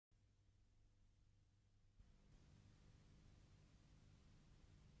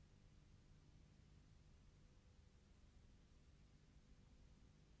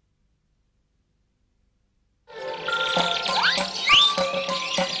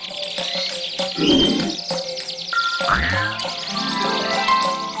A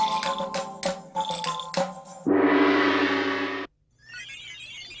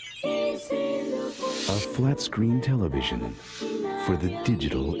flat-screen television for the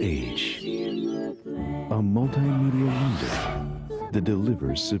digital age. A multimedia wonder that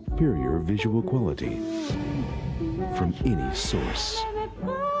delivers superior visual quality from any source.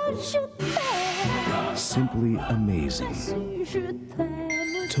 Simply amazing.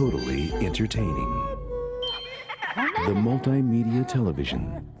 Totally entertaining. The multimedia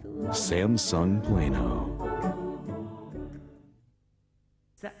television, Samsung Plano.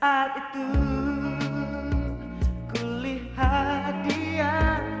 Saat itu kulihat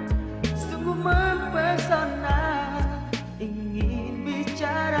dia sungguh mempesona, ingin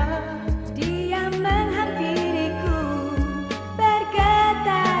bicara. Dia menghampiriku,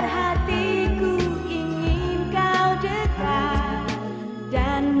 bergetar hatiku, ingin kau dekat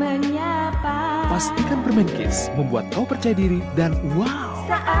dan menyapa. Pastikan permen Kiss membuat kau percaya diri dan wow.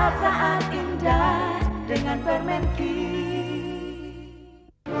 Saat-saat indah dengan permen Kiss.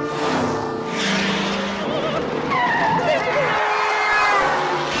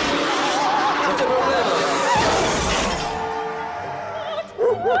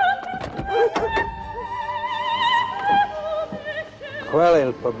 Qual è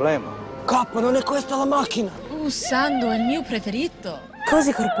il problema? Coppa, non è questa la macchina! Sando è il mio preferito.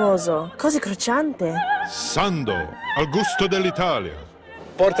 Così corposo, così crocante. Sando, al gusto dell'Italia.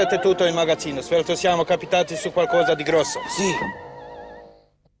 Portate tutto in magazzino, spero siamo capitati su qualcosa di grosso. Sì.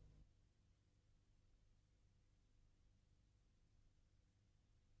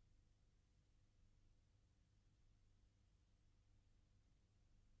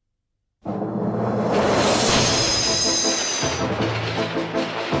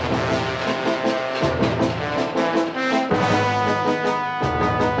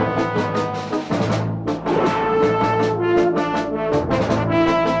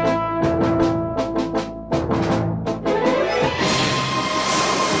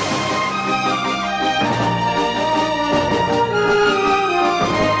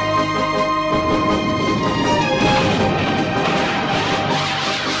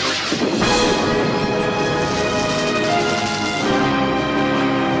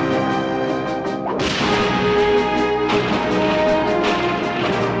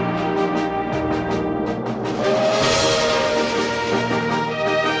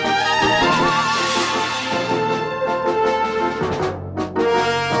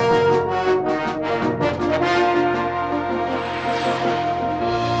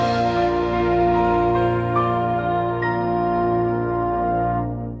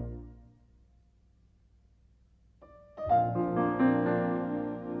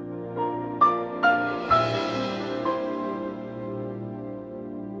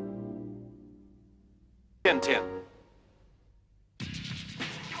 Tintin.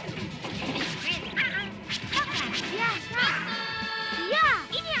 Iya,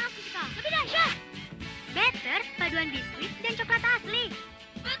 ini yang aku suka. Lebih dahsyat. Better, paduan biskuit dan coklat asli.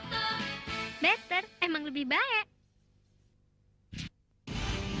 Betul. Better, emang lebih baik.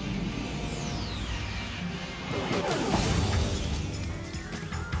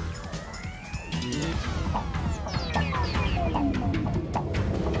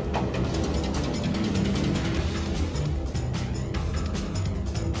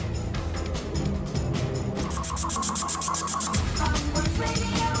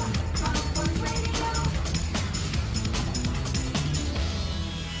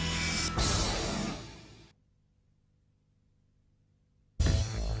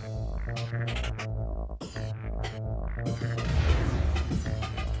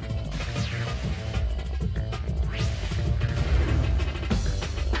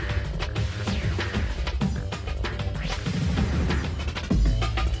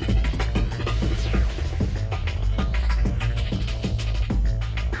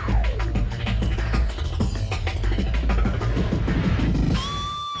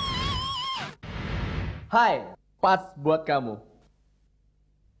 Hai, pas buat kamu.